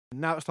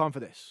now it's time for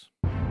this.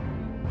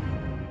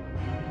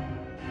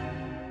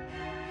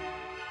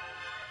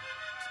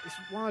 It's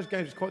one of those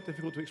games that's quite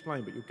difficult to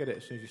explain, but you'll get it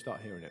as soon as you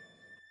start hearing it.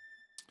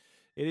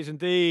 It is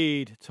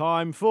indeed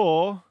time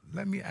for...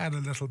 Let me add a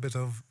little bit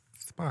of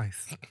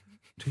spice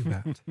to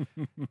that.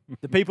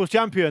 The People's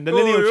Champion, the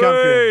lineal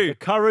champion, the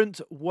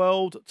current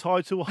world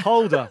title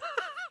holder,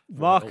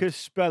 Marcus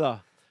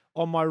Speller.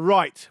 On my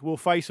right will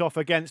face off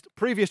against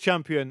previous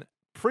champion,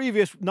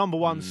 previous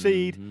 #1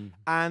 seed,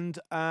 and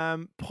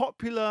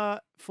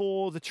popular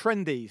for the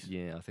trendies.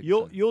 Yeah, I think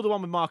you're the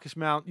one with Marcus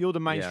Mount. You're the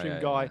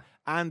mainstream guy. Yeah.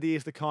 Andy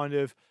is the kind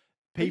of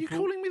people. Are you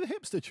calling me the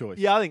hipster choice?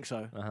 Yeah, I think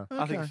so. Uh-huh.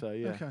 I think so.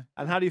 Yeah. Okay.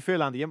 And how do you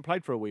feel, Andy? You haven't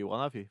played for a wee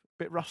while, have you?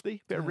 Bit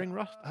rusty, bit of ring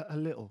rust. A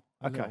little.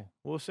 Okay,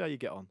 we'll see how you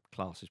get on.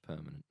 Class is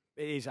permanent.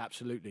 It is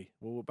absolutely.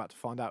 Well, we're about to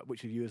find out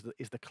which of you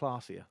is the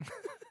classier.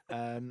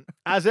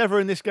 As ever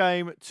in this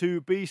game,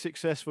 to be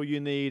successful, you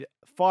need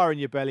fire in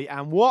your belly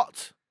and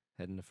what?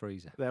 Head in the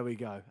freezer. There we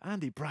go.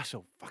 Andy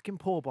Brassel, fucking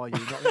poor by you.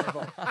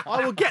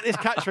 I will get this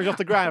catchphrase off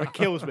the ground. It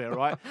kills me, all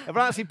right? If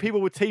I don't see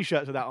people with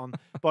T-shirts with that on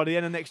by the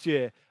end of next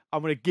year,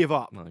 I'm going to give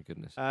up. My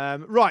goodness.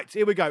 Right,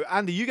 here we go.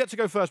 Andy, you get to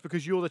go first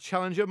because you're the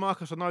challenger.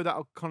 Marcus, I know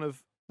that'll kind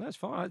of... That's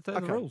fine.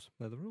 They're the rules.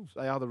 They're the rules.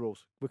 They are the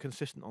rules. We're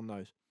consistent on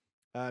those.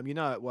 You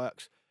know it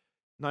works.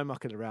 No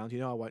mucking around. You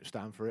know I won't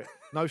stand for it.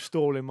 No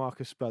stalling,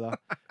 Marcus Speller.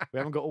 We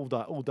haven't got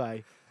all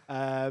day.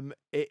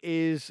 It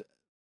is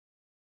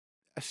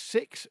a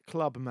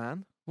 6-club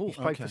man. He's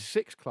played for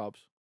 6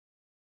 clubs.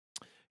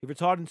 He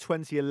retired in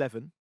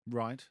 2011.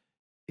 Right.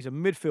 He's a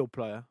midfield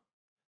player,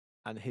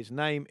 and his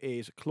name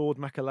is Claude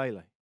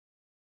Makélélé.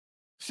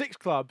 6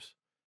 clubs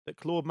that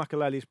Claude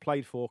Makélélé has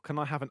played for. Can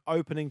I have an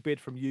opening bid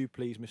from you,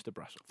 please, Mr.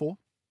 Brassel? 4.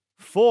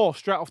 4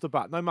 straight off the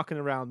bat. No mucking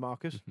around,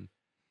 Marcus.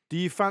 Do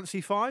you fancy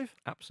 5?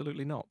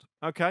 Absolutely not.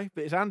 Okay,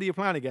 but it's Andy you're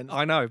playing against.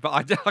 I know, but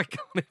I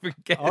can't even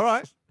guess. All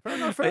right. Fair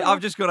enough, I've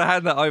just got to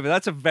hand that over.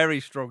 That's a very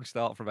strong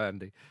start from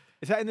Andy.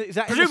 Is that in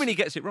the, Presuming he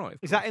gets it right.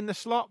 Is that in the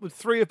slot? Would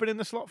 3 have been in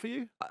the slot for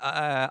you?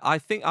 I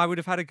think I would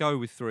have had to go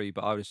with 3,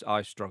 but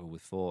I struggle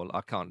with 4.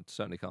 I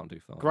certainly can't do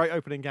 5. Great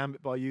opening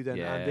gambit by you then,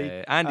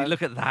 yeah. Andy.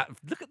 Look at that.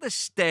 Look at the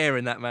stare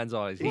in that man's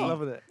eyes. He's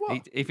loving it.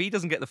 If he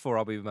doesn't get the 4,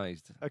 I'll be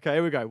amazed. Okay,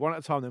 here we go. One at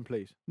a time then,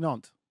 please.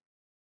 Nantes.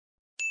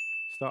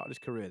 Started his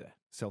career there.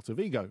 Celta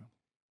Vigo.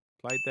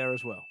 Played there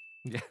as well.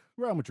 Yeah.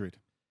 Real Madrid.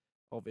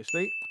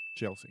 Obviously.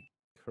 Chelsea.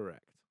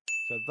 Correct.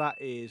 So that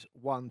is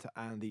 1 to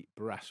Andy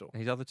Brassel.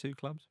 His other 2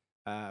 clubs?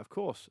 Of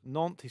course.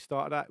 Nantes, he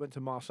started at, went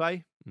to Marseille.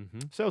 Mm-hmm.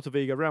 Celta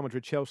Vigo, Real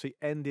Madrid, Chelsea,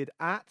 ended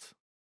at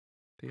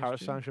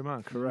Paris PSG?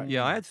 Saint-Germain. Correct.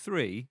 Yeah, I had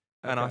 3,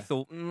 and I Okay.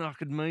 thought I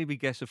could maybe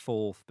guess a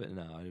 4th, but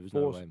no, it was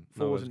 4 no way.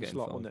 was in the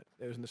slot, wasn't it?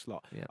 It was in the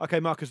slot. Yeah.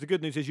 Okay, Marcus, the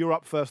good news is you're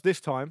up first this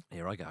time.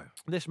 Here I go.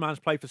 This man's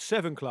played for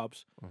 7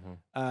 clubs.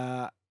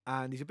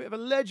 And he's a bit of a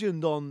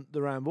legend on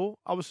the Ramble.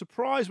 I was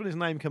surprised when his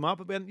name came up,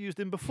 but we hadn't used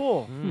him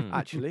before,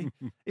 actually.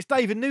 It's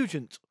David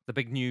Nugent. The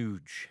big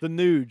Nuge. The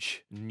Nuge.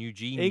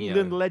 Nugenio.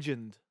 England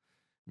legend.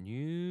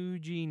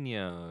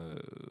 Nugenio.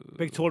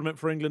 Big tournament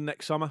for England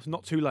next summer. It's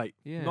not too late.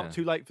 Yeah. Not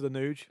too late for the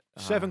Nuge.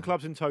 7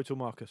 clubs in total,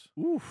 Marcus.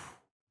 Oof.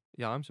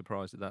 Yeah, I'm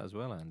surprised at that as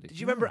well, Andy. Did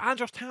you remember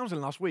Andros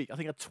Townsend last week? I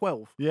think had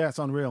 12. Yeah, it's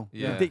unreal.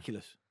 Yeah.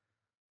 Ridiculous.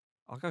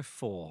 I'll go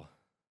 4.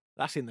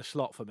 That's in the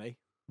slot for me.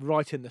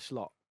 Right in the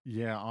slot.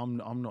 Yeah,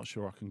 I'm not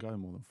sure I can go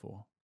more than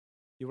 4.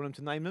 You want him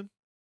to name them?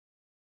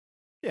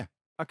 Yeah.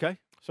 Okay.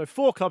 So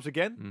 4 clubs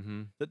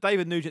again that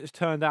David Nugent has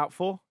turned out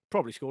for.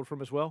 Probably scored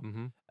from as well.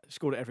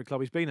 Scored at every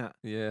club he's been at.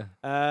 Yeah.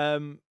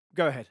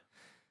 Go ahead.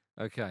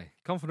 Okay.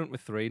 Confident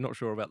with 3. Not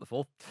sure about the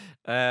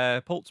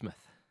 4th.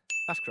 Portsmouth.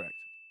 That's correct.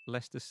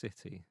 Leicester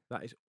City.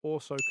 That is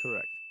also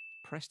correct.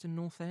 Preston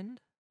North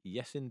End?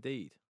 Yes,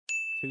 indeed.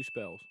 2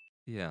 spells.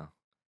 Yeah.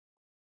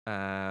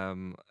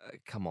 Come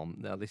on.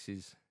 Now, this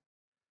is...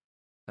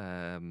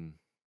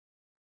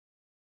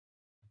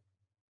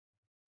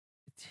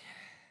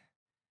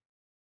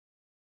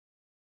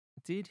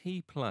 Did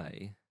he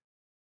play...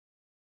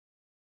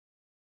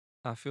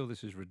 I feel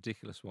this is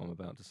ridiculous what I'm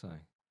about to say.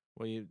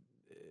 Well,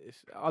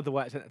 either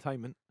way, it's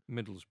entertainment.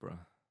 Middlesbrough.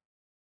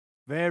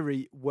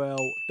 Very well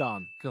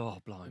done.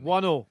 God, blimey.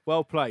 1-1.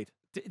 Well played.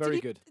 Very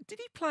good. Did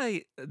he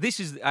play... This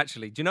is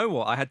actually... Do you know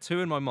what? I had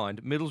 2 in my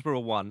mind.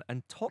 Middlesbrough 1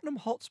 and Tottenham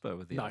Hotspur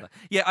with the other.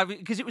 Yeah,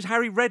 because it was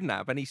Harry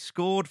Redknapp and he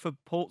scored for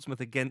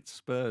Portsmouth against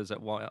Spurs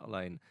at White Hart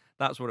Lane.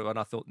 That's what it was. And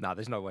I thought,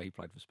 there's no way he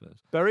played for Spurs.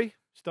 Bury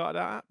started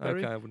out at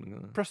Bury. Okay, I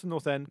wouldn't... Preston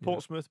North End,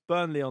 Portsmouth,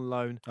 Burnley on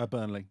loan.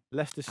 Burnley.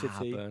 Leicester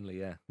City. Burnley,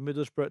 yeah.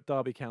 Middlesbrough,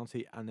 Derby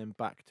County, and then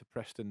back to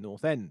Preston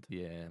North End.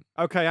 Yeah.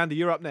 Okay, Andy,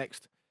 you're up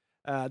next.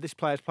 This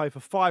player's played for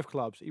 5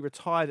 clubs. He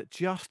retired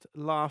just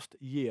last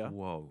year.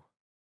 Whoa.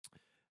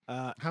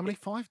 How many?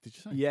 5, did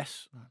you say?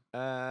 Yes.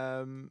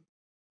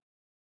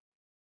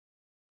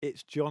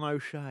 It's John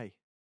O'Shea.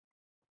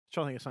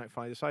 Trying to think of something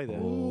funny to say there.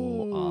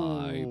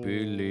 Oh, I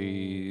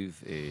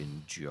believe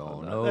in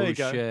John There you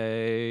go.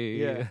 O'Shea.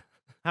 Yeah.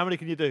 How many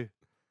can you do?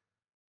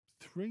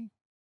 3.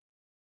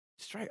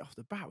 Straight off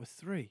the bat with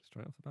 3.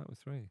 Straight off the bat with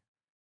 3.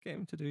 Get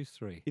him to do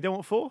 3. You don't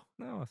want 4?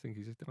 No, I don't think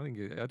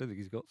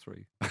he's got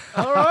 3.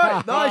 All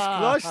right,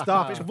 nice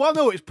stuff. It's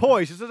 1-0. It's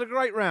poised. This is a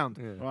great round.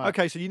 Yeah. Right.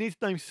 Okay, so you need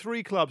to name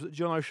 3 clubs that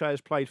John O'Shea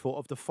has played for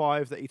of the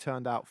 5 that he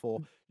turned out for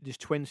in his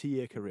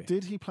 20-year career.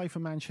 Did he play for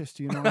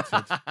Manchester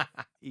United?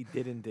 He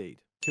did indeed.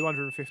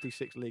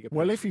 256 league appearances.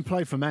 Well, if he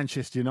played for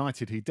Manchester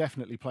United, he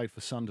definitely played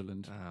for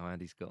Sunderland. Oh,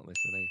 Andy's got this,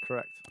 hasn't he?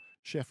 Correct.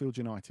 Sheffield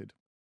United.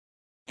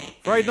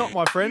 Afraid not,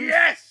 my friend.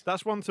 Yes!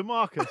 That's one to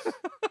Marcus.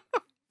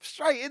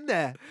 Straight in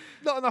there.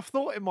 Not enough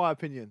thought, in my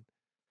opinion.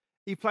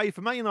 He played for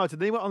Man United.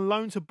 Then he went on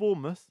loan to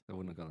Bournemouth. I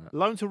wouldn't have got that.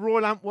 Loan to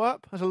Royal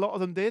Antwerp, as a lot of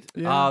them did.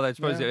 Yeah. Oh, they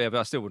suppose yeah, but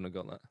I still wouldn't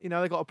have got that. You know,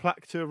 they got a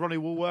plaque to Ronnie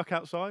Woolwork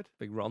outside.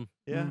 Big Ron.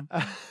 Yeah.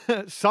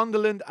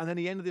 Sunderland, and then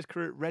he ended his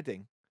career at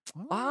Reading.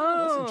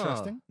 Oh, that's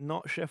interesting.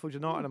 Not Sheffield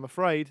United, I'm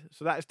afraid.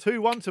 So that is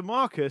 2-1 to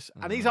Marcus,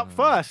 and he's up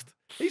first.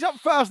 He's up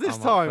first this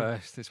I'm time. Up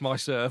first. It's my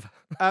serve.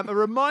 A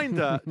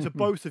reminder to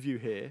both of you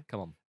here,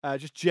 Come on.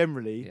 just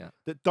generally, Yeah.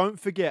 that don't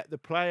forget the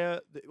player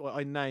that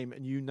I name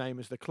and you name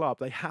as the club,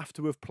 they have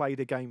to have played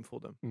a game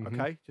for them,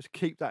 okay? Just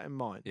keep that in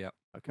mind. Yeah.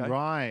 Okay?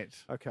 Right.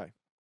 Okay.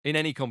 In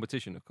any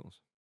competition, of course.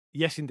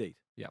 Yes, indeed.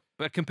 Yeah.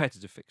 But a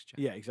competitive fixture.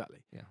 Yeah, exactly.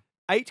 Yeah.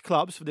 8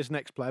 clubs for this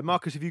next player.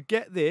 Marcus, if you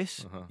get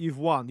this, you've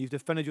won. You've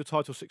defended your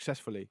title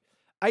successfully.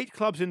 8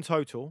 clubs in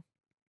total.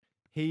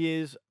 He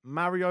is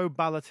Mario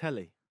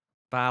Balotelli.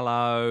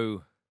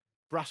 Ballo.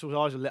 Brassel's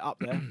eyes are lit up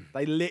there.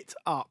 They lit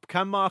up.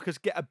 Can Marcus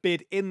get a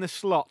bid in the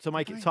slot to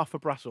make it tough for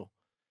Brassel?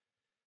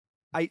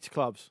 8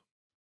 clubs.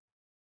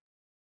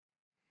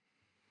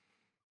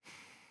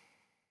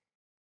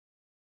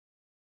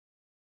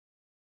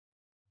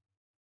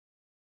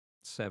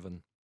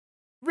 Seven.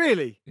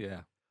 Really?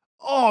 Yeah.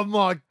 Oh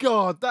my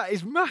God, that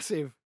is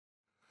massive.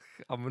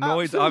 I'm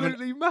annoyed.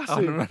 Absolutely massive.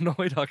 I'm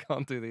annoyed I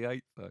can't do the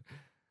 8 though.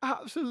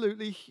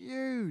 Absolutely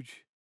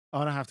huge.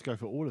 I'm gonna have to go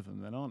for all of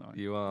them then, aren't I?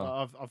 You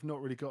are. I've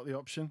not really got the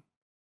option.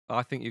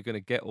 I think you're going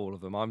to get all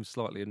of them. I'm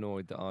slightly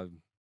annoyed that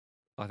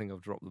I think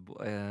I've dropped the ball.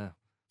 Yeah.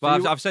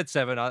 But I've said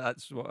 7.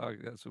 That's what.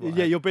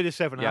 Yeah, your bid is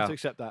 7. I have Yeah. to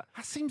accept that.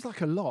 That seems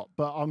like a lot,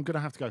 but I'm gonna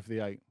have to go for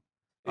the 8.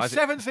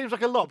 7 seems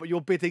like a lot, but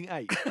you're bidding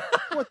 8.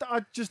 Well,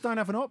 I just don't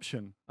have an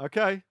option.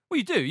 Okay. Well,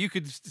 you do. You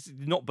could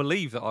not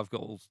believe that I've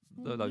got all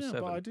those yeah,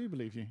 7. but I do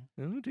believe you.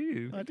 Oh, do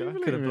you? I do Okay.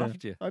 believe Could have you.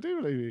 bluffed you. I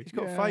do believe you. He's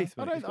got faith,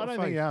 mate. I He's got don't faith.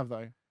 think you have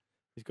though.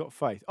 He's got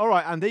faith. All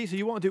right, Andy, so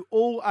you want to do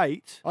all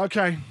 8?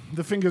 Okay,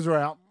 the fingers are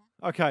out.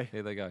 Okay.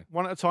 Here they go.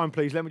 One at a time,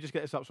 please. Let me just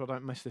get this up so I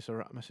don't mess this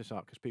up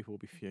because people will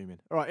be fuming.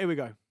 All right, here we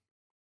go.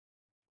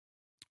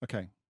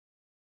 Okay.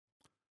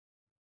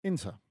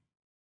 Inter.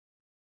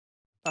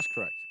 That's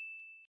correct.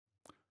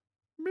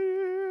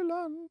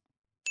 Milan.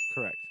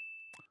 Correct.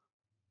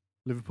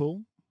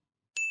 Liverpool.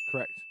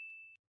 Correct.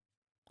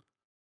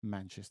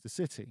 Manchester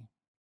City.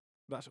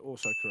 That's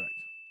also correct.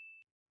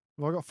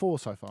 Well, I got 4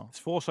 so far. It's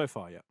 4 so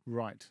far, yeah.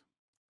 Right.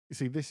 You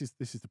see, this is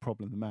the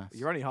problem. The maths.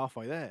 You're only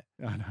halfway there.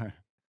 I know.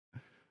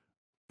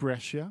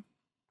 Brescia.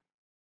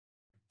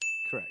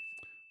 Correct.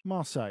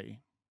 Marseille.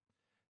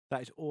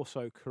 That is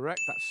also correct.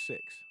 That's 6.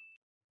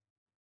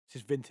 This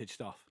is vintage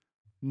stuff.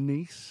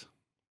 Nice.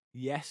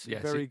 Yes, Yeah,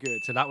 very good.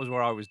 So that was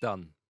where I was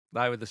done.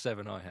 They were the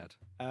 7 I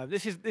had.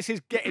 This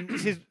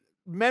is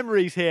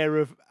memories here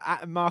of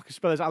Marcus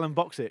Speller's Alan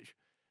Boxic.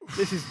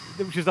 Which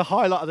is the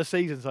highlight of the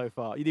season so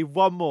far. You need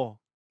one more.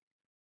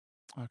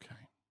 Okay.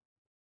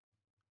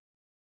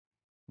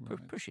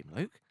 Right. Push him,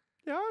 Luke.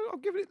 Yeah, I'll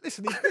give it.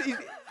 Listen, he's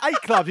 8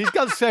 clubs. He's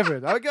done 7.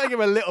 I'm going to give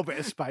him a little bit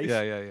of space.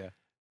 Yeah.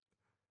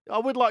 I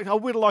would like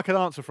an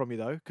answer from you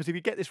though, because if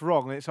you get this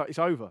wrong, then it's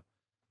over.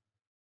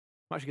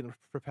 I'm actually going to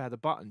prepare the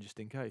button just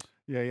in case.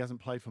 Yeah, he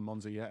hasn't played for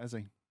Monza yet, has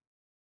he?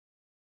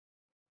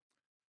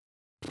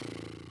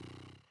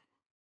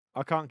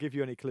 I can't give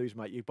you any clues,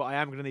 mate. But I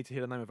am going to need to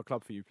hear the name of a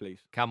club for you, please.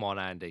 Come on,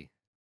 Andy.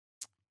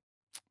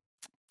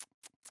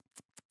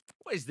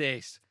 What is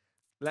this?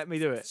 Let me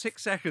do it.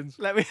 6 seconds.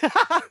 Let me.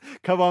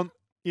 Come on.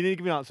 You need to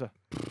give me an answer.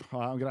 I'm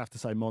going to have to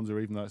say Monza,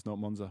 even though it's not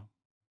Monza.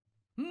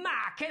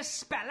 Marcus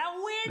Speller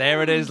wins.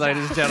 There it is,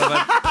 ladies and gentlemen.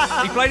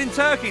 He played in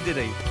Turkey, did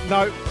he?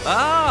 No.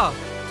 Ah!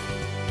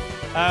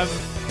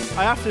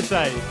 I have to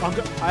say,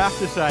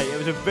 it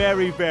was a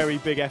very, very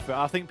big effort.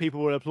 I think people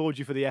will applaud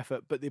you for the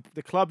effort, but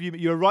the club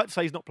you were right to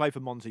say he's not played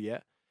for Monza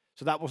yet,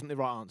 so that wasn't the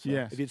right answer.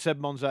 Yes. If you'd said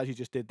Monza as you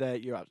just did there,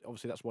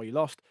 obviously that's why you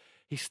lost.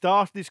 He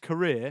started his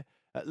career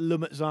at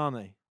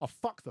Lumezzane. Oh,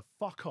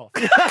 fuck off.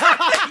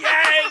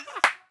 Yes!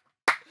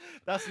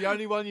 That's the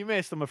only one you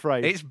missed, I'm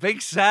afraid. It's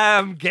Big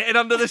Sam getting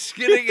under the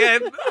skin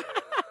again.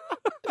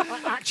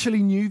 I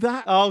actually knew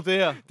that. Oh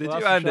dear. Did Well,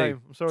 you, that's a Andy?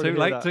 shame. I'm sorry to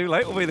hear that. Too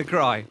late will be the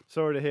cry.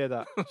 Sorry to hear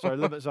that. So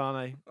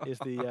Lumezzane is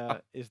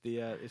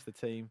the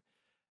team.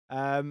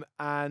 And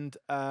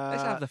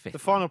Let's have the fifth the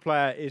one. final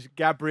player is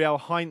Gabriel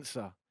Heinze,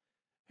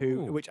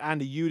 Ooh. which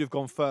Andy you'd have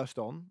gone first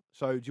on.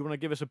 So do you want to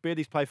give us a bid?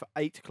 He's played for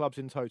 8 clubs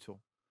in total.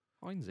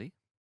 Heinze.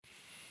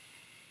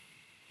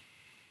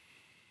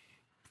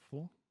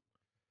 4.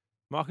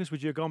 Marcus,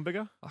 would you have gone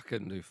bigger? I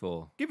couldn't do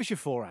 4. Give us your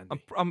 4,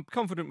 Andy. I'm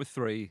confident with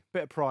 3.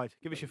 Bit of pride.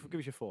 Give us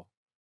your 4.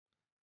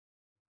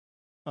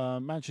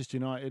 Manchester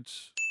United,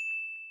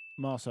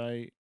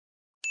 Marseille,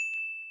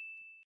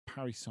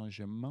 Paris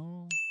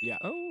Saint-Germain.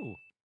 Oh,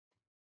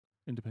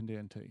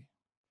 Independiente.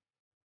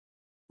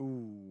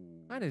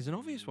 Ooh. that is an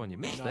obvious one you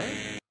missed No.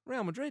 there.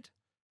 Real Madrid.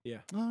 Yeah.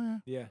 Oh, yeah.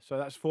 Yeah, so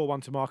that's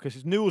 4-1 to Marcus.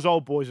 It's Newell's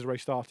Old Boys is where he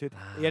started.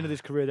 He ended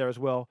his career there as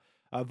well.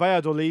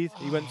 Valladolid,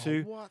 he went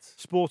to. What?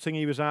 Sporting,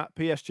 he was at.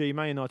 PSG,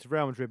 Man United,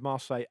 Real Madrid,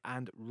 Marseille,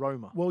 and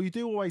Roma. Well, you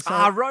do always say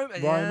Roma.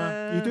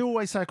 Roma. You do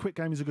always say a quick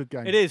game is a good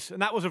game. It is, and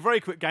that was a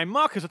very quick game.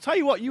 Marcus, I tell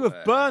you what, you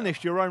have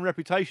burnished your own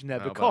reputation there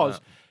How about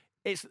because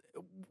that?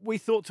 we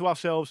thought to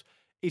ourselves,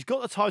 he's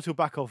got the title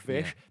back off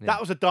Vish. Yeah.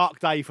 That was a dark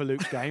day for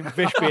Luke's game,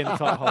 Vish being the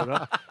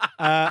title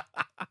holder.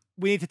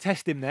 We need to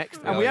test him next,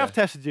 and we have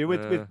tested you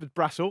with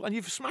Brassel, and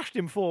you've smashed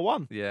him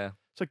 4-1. Yeah.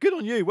 So good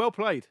on you, well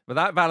played. But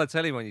that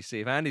Balotelli one, you see,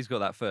 if Andy's got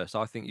that first,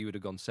 I think you would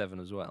have gone 7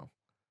 as well,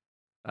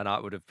 and I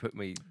would have put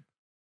me.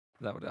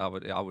 I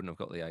wouldn't have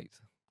got the 8.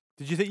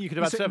 Did you think you could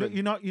have had 7?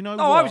 You know.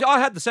 Oh, what? I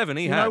had the 7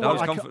 he You had. know I what?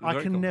 was confident. I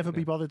very can never confident,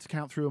 be yeah. bothered to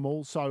count through them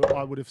all, so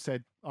I would have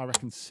said, I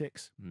reckon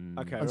 6.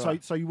 Okay, And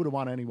right. so you would have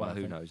won anyway. Well, I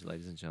who think. knows,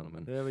 ladies and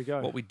gentlemen. There we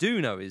go. What we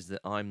do know is that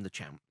I'm the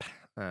champ,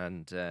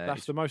 and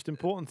That's the most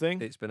important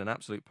thing. it's been an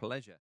absolute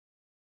pleasure.